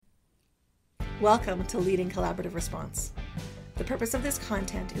Welcome to Leading Collaborative Response. The purpose of this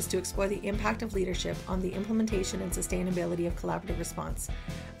content is to explore the impact of leadership on the implementation and sustainability of collaborative response,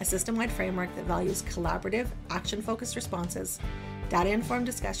 a system-wide framework that values collaborative, action-focused responses, data-informed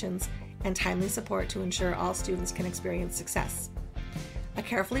discussions, and timely support to ensure all students can experience success. A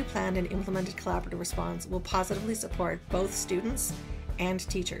carefully planned and implemented collaborative response will positively support both students and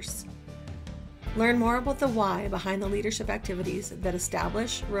teachers. Learn more about the why behind the leadership activities that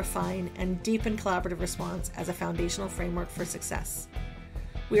establish, refine, and deepen collaborative response as a foundational framework for success.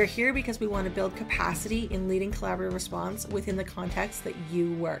 We are here because we want to build capacity in leading collaborative response within the context that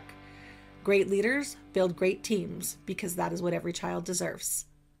you work. Great leaders build great teams because that is what every child deserves.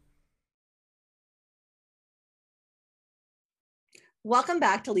 Welcome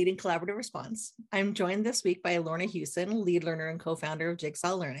back to Leading Collaborative Response. I'm joined this week by Lorna Hewson, lead learner and co-founder of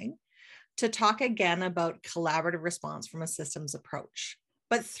Jigsaw Learning, to talk again about collaborative response from a systems approach,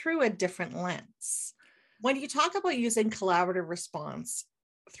 but through a different lens. When you talk about using collaborative response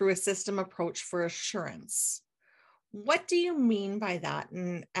through a system approach for assurance, what do you mean by that,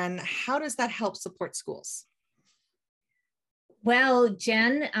 and how does that help support schools? Well,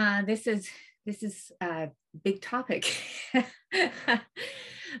 Jen, this is a big topic,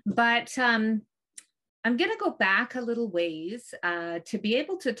 but I'm going to go back a little ways to be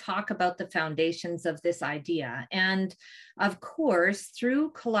able to talk about the foundations of this idea. And of course,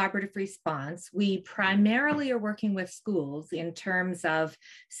 through collaborative response, we primarily are working with schools in terms of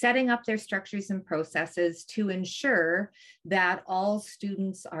setting up their structures and processes to ensure that all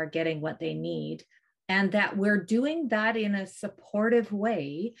students are getting what they need, and that we're doing that in a supportive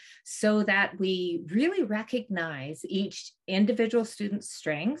way so that we really recognize each individual student's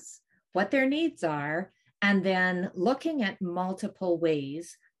strengths, what their needs are, and then looking at multiple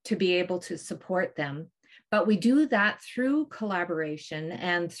ways to be able to support them. But we do that through collaboration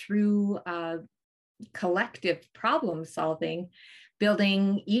and through collective problem solving,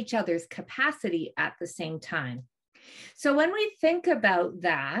 building each other's capacity at the same time. So when we think about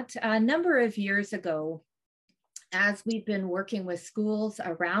that, a number of years ago, as we've been working with schools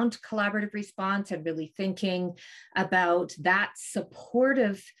around collaborative response and really thinking about that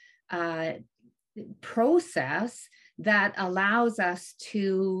supportive process that allows us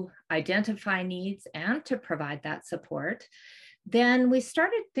to identify needs and to provide that support, then we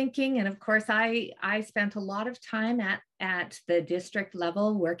started thinking, and of course, I spent a lot of time at the district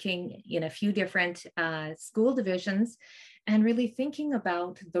level working in a few different school divisions and really thinking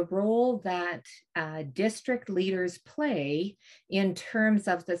about the role that district leaders play in terms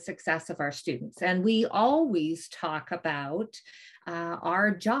of the success of our students. And we always talk about our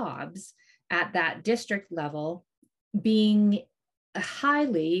jobs at that district level being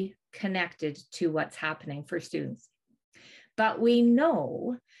highly connected to what's happening for students. But we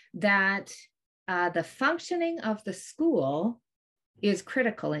know that the functioning of the school is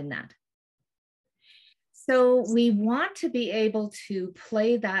critical in that. So we want to be able to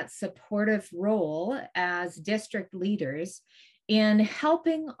play that supportive role as district leaders in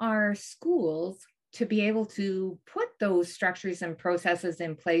helping our schools to be able to put those structures and processes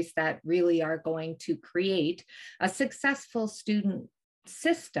in place that really are going to create a successful student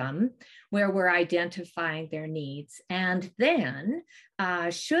system where we're identifying their needs. And then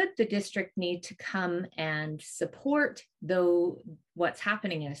should the district need to come and support what's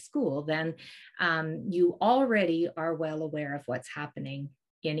happening in a school, then you already are well aware of what's happening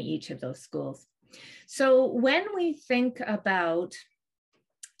in each of those schools. So when we think about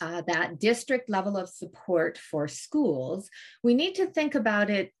that district level of support for schools, we need to think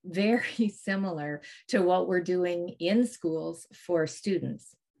about it very similar to what we're doing in schools for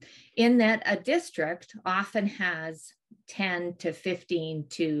students, in that a district often has 10 to 15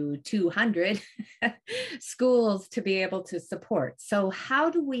 to 200 schools to be able to support. So how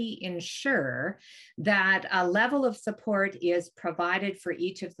do we ensure that a level of support is provided for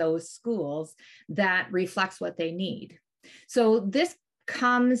each of those schools that reflects what they need? So this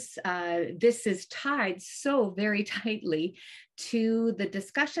is tied so very tightly to the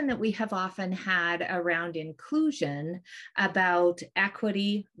discussion that we have often had around inclusion about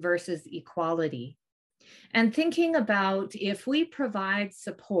equity versus equality. And thinking about if we provide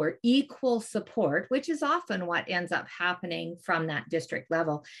support, equal support, which is often what ends up happening from that district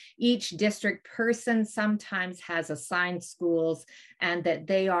level. Each district person sometimes has assigned schools and that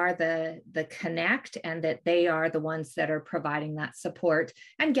they are the connect and that they are the ones that are providing that support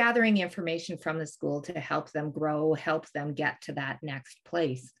and gathering information from the school to help them grow, help them get to that next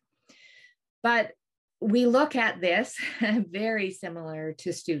place. But we look at this very similar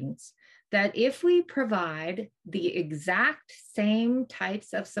to students, that if we provide the exact same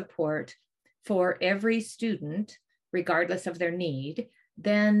types of support for every student, regardless of their need,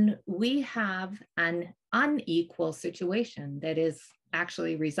 then we have an unequal situation that is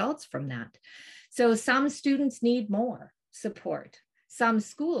actually results from that. So some students need more support. Some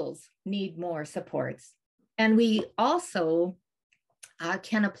schools need more supports. And we also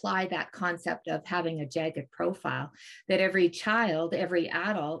can apply that concept of having a jagged profile, that every child, every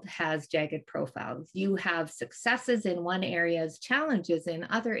adult has jagged profiles. You have successes in one area, challenges in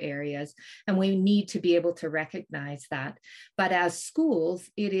other areas, and we need to be able to recognize that. But as schools,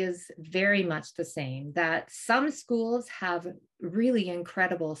 it is very much the same, that some schools have really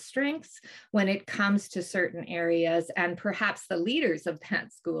incredible strengths when it comes to certain areas, and perhaps the leaders of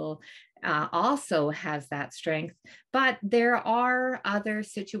that school also has that strength, but there are other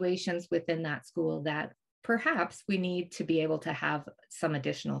situations within that school that perhaps we need to be able to have some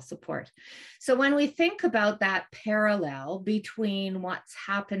additional support. So when we think about that parallel between what's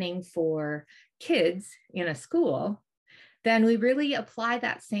happening for kids in a school, then we really apply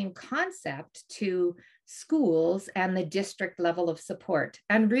that same concept to schools and the district level of support,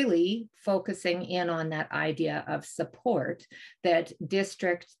 and really focusing in on that idea of support, that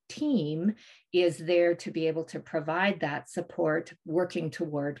district team is there to be able to provide that support working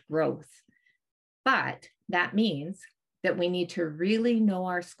toward growth. But that means that we need to really know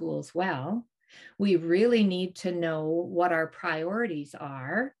our schools well. We really need to know what our priorities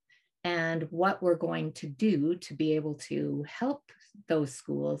are and what we're going to do to be able to help those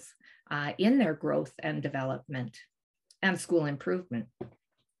schools in their growth and development and school improvement.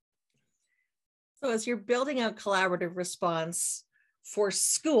 So as you're building out collaborative response for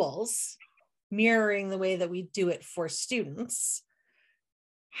schools, mirroring the way that we do it for students,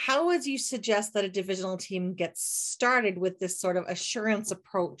 how would you suggest that a divisional team gets started with this sort of assurance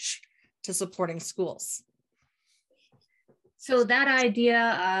approach to supporting schools? So that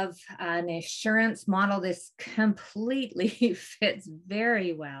idea of an assurance model, this completely fits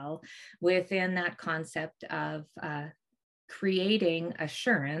very well within that concept of creating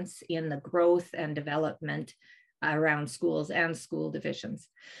assurance in the growth and development around schools and school divisions.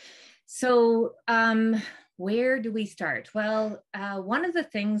 So where do we start? Well, one of the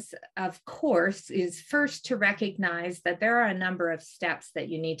things, of course, is first to recognize that there are a number of steps that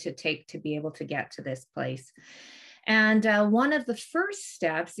you need to take to be able to get to this place. And one of the first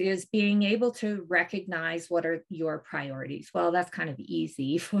steps is being able to recognize what are your priorities. Well, that's kind of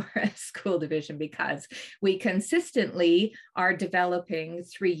easy for a school division because we consistently are developing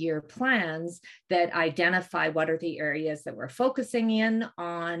 3-year plans that identify what are the areas that we're focusing in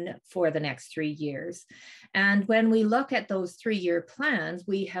on for the next 3 years. And when we look at those 3-year plans,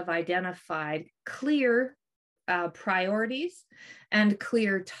 we have identified clear priorities and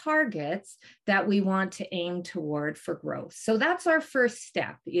clear targets that we want to aim toward for growth. So that's our first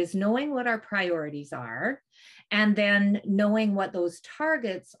step, is knowing what our priorities are, and then knowing what those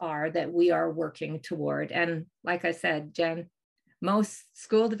targets are that we are working toward. And like I said, Jen, most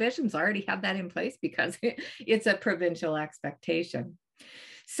school divisions already have that in place because it's a provincial expectation.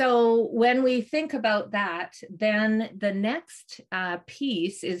 So when we think about that, then the next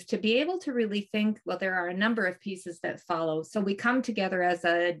piece is to be able to really think, well, there are a number of pieces that follow. So we come together as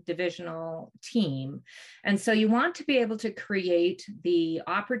a divisional team. And so you want to be able to create the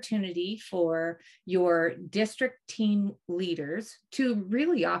opportunity for your district team leaders to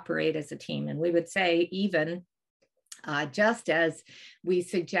really operate as a team. And we would say even just as we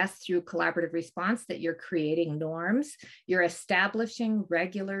suggest through collaborative response that you're creating norms, you're establishing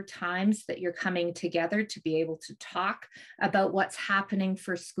regular times that you're coming together to be able to talk about what's happening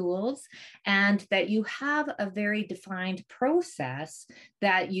for schools, and that you have a very defined process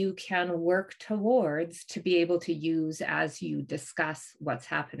that you can work towards to be able to use as you discuss what's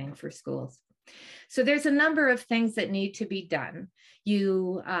happening for schools. So there's a number of things that need to be done.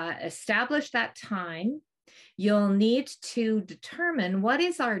 You establish that time. You'll need to determine what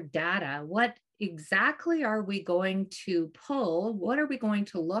is our data, what exactly are we going to pull, what are we going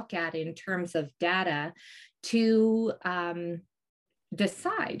to look at in terms of data to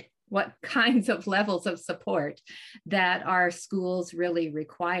decide what kinds of levels of support that our schools really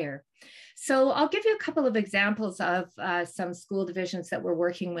require. So I'll give you a couple of examples of some school divisions that we're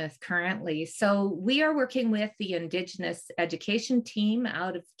working with currently. So we are working with the Indigenous Education team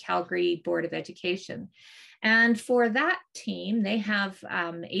out of Calgary Board of Education. And for that team, they have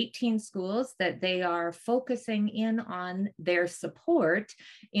 18 schools that they are focusing in on their support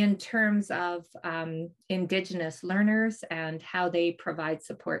in terms of Indigenous learners and how they provide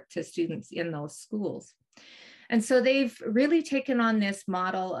support to students in those schools. And so they've really taken on this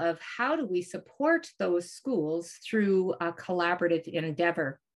model of how do we support those schools through a collaborative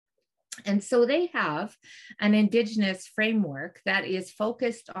endeavor. And so they have an Indigenous framework that is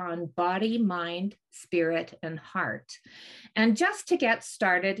focused on body, mind, spirit, and heart. And just to get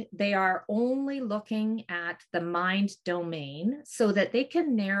started, they are only looking at the mind domain so that they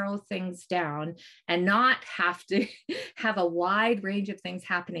can narrow things down and not have to have a wide range of things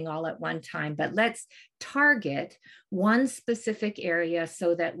happening all at one time. But let's target one specific area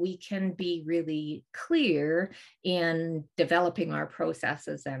so that we can be really clear in developing our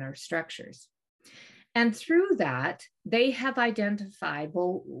processes and our structures. And through that, they have identified,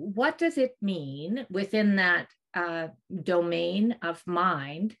 well, what does it mean within that domain of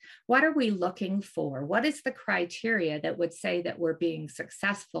mind? What are we looking for? What is the criteria that would say that we're being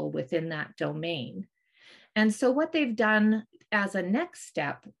successful within that domain? And so what they've done as a next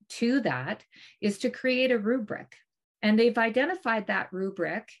step to that is to create a rubric. And they've identified that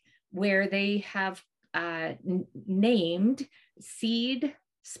rubric where they have named seed,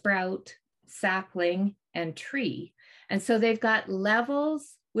 sprout, sapling, and tree. And so they've got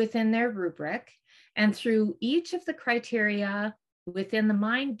levels within their rubric. And through each of the criteria within the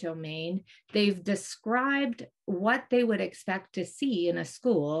mind domain, they've described what they would expect to see in a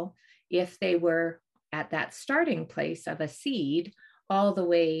school if they were at that starting place of a seed all the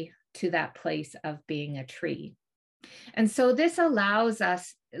way to that place of being a tree. And so this allows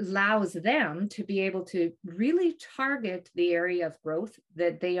them to be able to really target the area of growth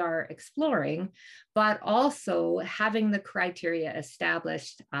that they are exploring, but also having the criteria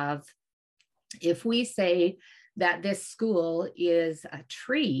established of, if we say that this school is a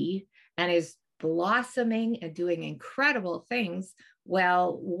tree and is blossoming and doing incredible things,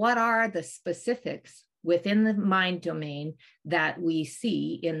 well, what are the specifics within the mind domain that we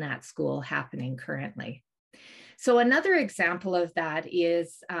see in that school happening currently? So another example of that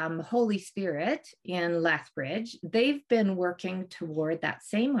is Holy Spirit in Lethbridge. They've been working toward that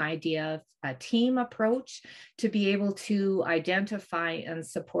same idea of a team approach to be able to identify and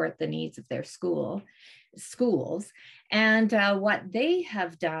support the needs of their schools. And what they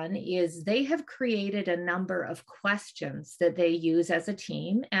have done is they have created a number of questions that they use as a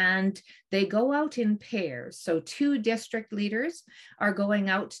team, and they go out in pairs. So 2 district leaders are going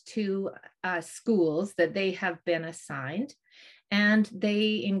out to schools that they have been assigned, and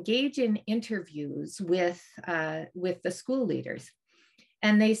they engage in interviews with the school leaders.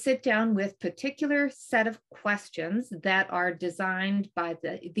 And they sit down with particular set of questions that are designed by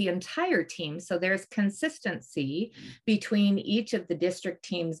the entire team. So there's consistency between each of the district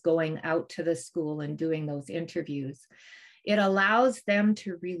teams going out to the school and doing those interviews. It allows them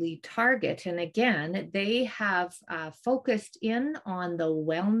to really target. And again, they have focused in on the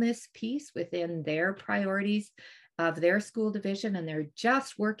wellness piece within their priorities of their school division. And they're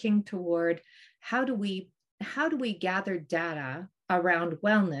just working toward how do we gather data around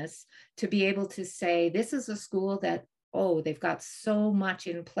wellness to be able to say, this is a school that, oh, they've got so much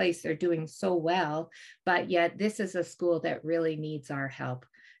in place, they're doing so well, but yet this is a school that really needs our help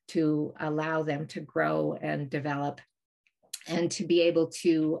to allow them to grow and develop and to be able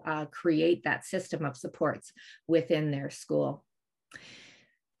to create that system of supports within their school.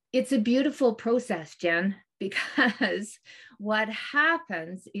 It's a beautiful process, Jen, because what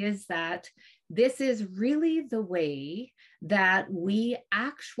happens is that this is really the way that we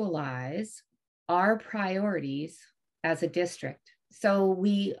actualize our priorities as a district. So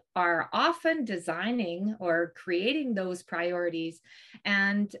we are often designing or creating those priorities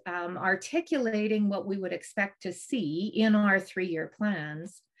and articulating what we would expect to see in our 3-year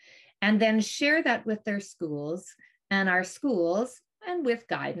plans, and then share that with their schools, and our schools, and with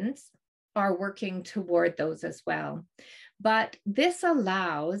guidance, are working toward those as well. But this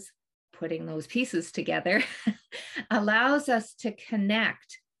allows, putting those pieces together, allows us to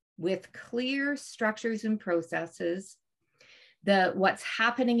connect with clear structures and processes, what's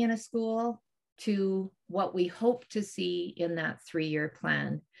happening in a school to what we hope to see in that 3-year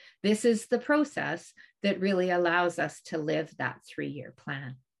plan. This is the process that really allows us to live that 3-year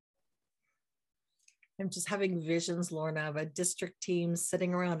plan. I'm just having visions, Lorna, of a district team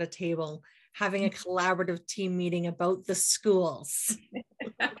sitting around a table, having a collaborative team meeting about the schools.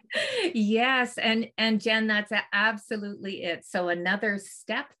 Yes, and Jen, that's absolutely it. So another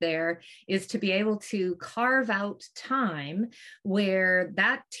step there is to be able to carve out time where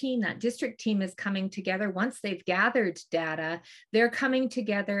that team, that district team, is coming together. Once they've gathered data, they're coming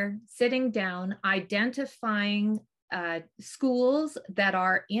together, sitting down, identifying schools that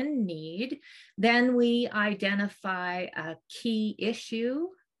are in need. Then we identify a key issue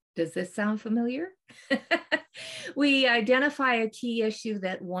Does this sound familiar? We identify a key issue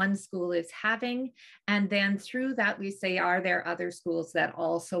that one school is having, and then through that we say, are there other schools that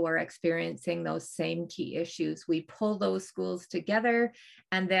also are experiencing those same key issues? We pull those schools together,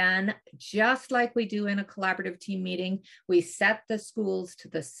 and then just like we do in a collaborative team meeting, we set the schools to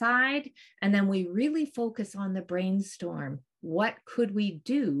the side, and then we really focus on the brainstorm. What could we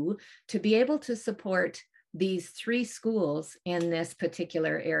do to be able to support these 3 schools in this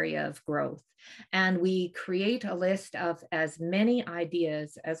particular area of growth? And we create a list of as many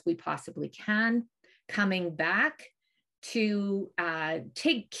ideas as we possibly can, coming back to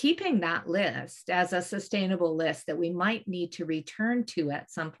keeping that list as a sustainable list that we might need to return to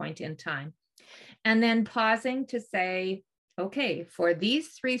at some point in time. And then pausing to say, okay, for these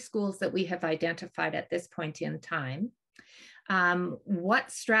 3 schools that we have identified at this point in time, what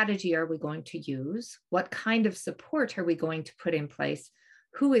strategy are we going to use? What kind of support are we going to put in place?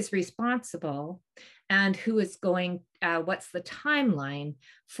 Who is responsible? And who is going, what's the timeline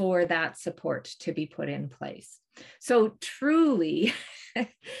for that support to be put in place? So truly, it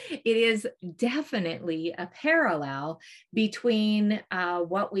is definitely a parallel between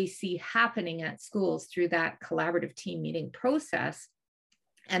what we see happening at schools through that collaborative team meeting process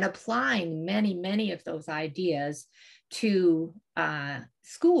and applying many, many of those ideas to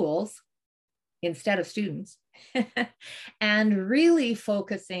schools instead of students, and really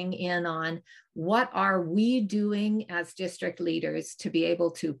focusing in on what are we doing as district leaders to be able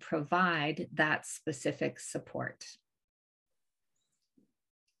to provide that specific support.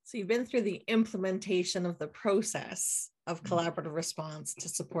 So you've been through the implementation of the process of collaborative response to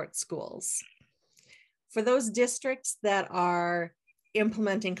support schools. For those districts that are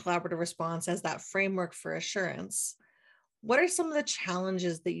implementing collaborative response as that framework for assurance, what are some of the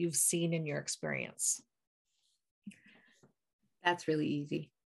challenges that you've seen in your experience? That's really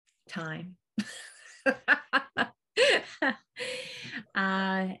easy. Time.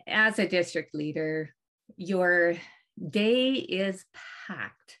 As a district leader, your day is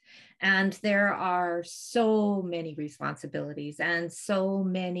packed, and there are so many responsibilities and so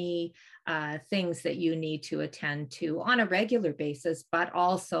many things that you need to attend to on a regular basis, but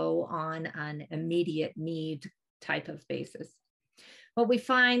also on an immediate need type of basis. But we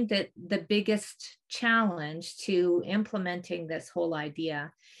find that the biggest challenge to implementing this whole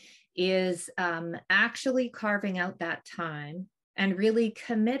idea is actually carving out that time and really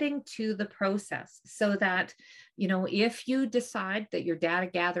committing to the process, so that, you know, if you decide that your data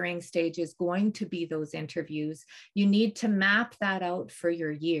gathering stage is going to be those interviews, you need to map that out for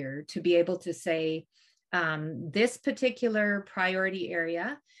your year to be able to say, this particular priority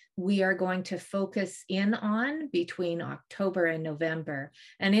area, we are going to focus in on between October and November.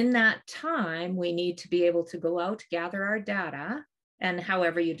 And in that time, we need to be able to go out, gather our data, and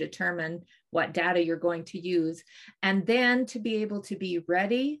however you determine what data you're going to use, and then to be able to be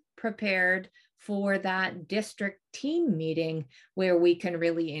ready, prepared for that district team meeting where we can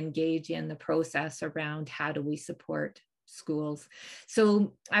really engage in the process around how do we support schools.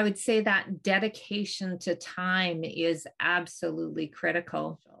 So I would say that dedication to time is absolutely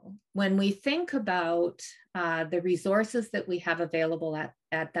critical. When we think about the resources that we have available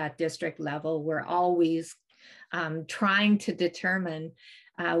at that district level, we're always trying to determine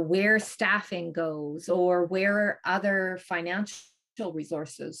where staffing goes or where other financial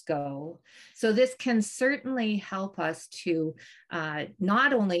resources go. So this can certainly help us to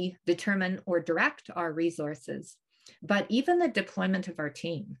not only determine or direct our resources, but even the deployment of our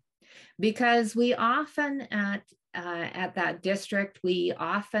team. Because we often at that district, we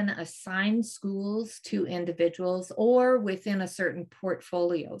often assign schools to individuals or within a certain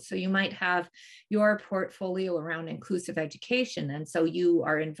portfolio. So you might have your portfolio around inclusive education, and so you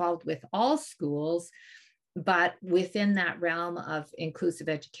are involved with all schools, but within that realm of inclusive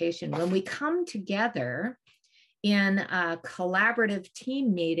education. When we come together in a collaborative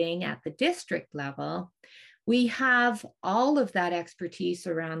team meeting at the district level, we have all of that expertise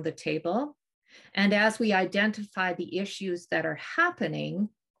around the table. And as we identify the issues that are happening,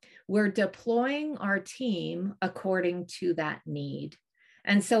 we're deploying our team according to that need.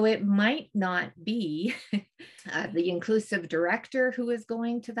 And so it might not be the inclusive director who is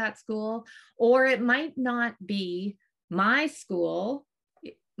going to that school, or it might not be my school.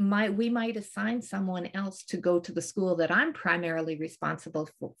 We might assign someone else to go to the school that I'm primarily responsible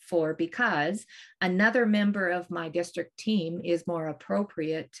for because another member of my district team is more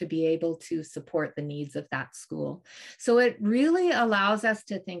appropriate to be able to support the needs of that school. So it really allows us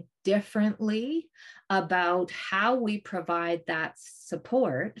to think differently about how we provide that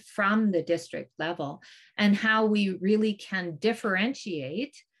support from the district level and how we really can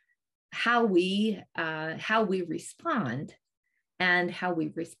differentiate how we respond, and how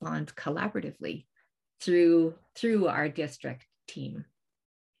we respond collaboratively through our district team.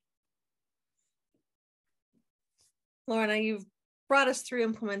 Lorna, you've brought us through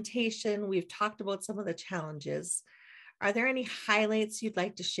implementation. We've talked about some of the challenges. Are there any highlights you'd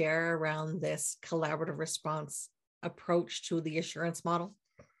like to share around this collaborative response approach to the assurance model?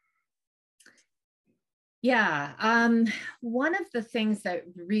 Yeah, one of the things that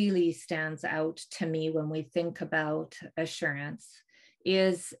really stands out to me when we think about assurance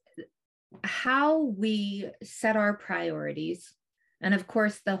is how we set our priorities. And of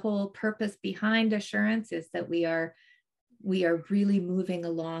course, the whole purpose behind assurance is that we are really moving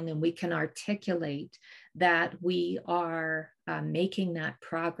along, and we can articulate that we are making that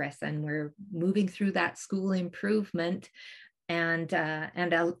progress, and we're moving through that school improvement, and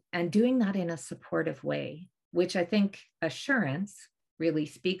doing that in a supportive way, which I think assurance really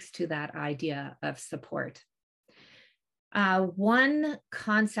speaks to that idea of support. One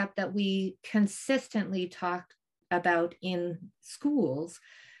concept that we consistently talk about in schools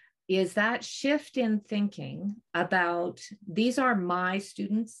is that shift in thinking about, these are my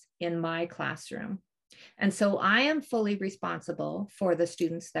students in my classroom. And so I am fully responsible for the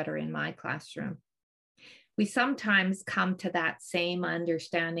students that are in my classroom. We sometimes come to that same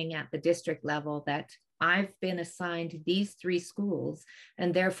understanding at the district level, that I've been assigned these 3 schools,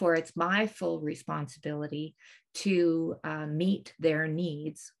 and therefore it's my full responsibility to meet their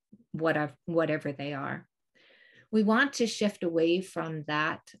needs, whatever they are. We want to shift away from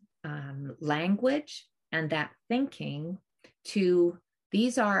that language and that thinking to,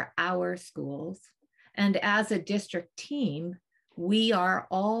 these are our schools, and as a district team, we are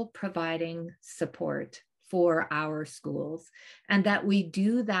all providing support for our schools, and that we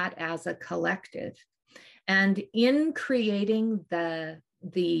do that as a collective. And in creating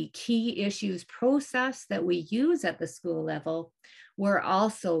the key issues process that we use at the school level, we're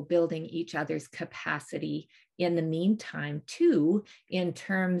also building each other's capacity in the meantime too, in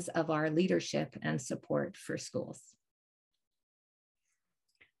terms of our leadership and support for schools.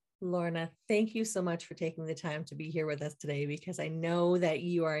 Lorna, thank you so much for taking the time to be here with us today, because I know that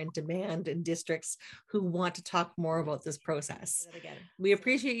you are in demand in districts who want to talk more about this process. We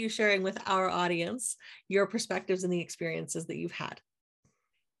appreciate you sharing with our audience your perspectives and the experiences that you've had.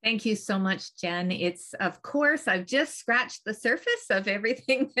 Thank you so much, Jen. It's, of course, I've just scratched the surface of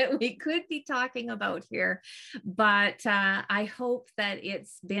everything that we could be talking about here, but I hope that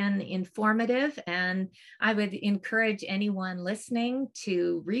it's been informative, and I would encourage anyone listening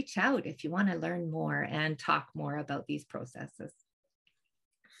to reach out if you want to learn more and talk more about these processes.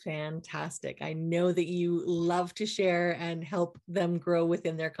 Fantastic. I know that you love to share and help them grow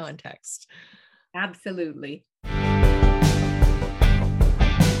within their context. Absolutely.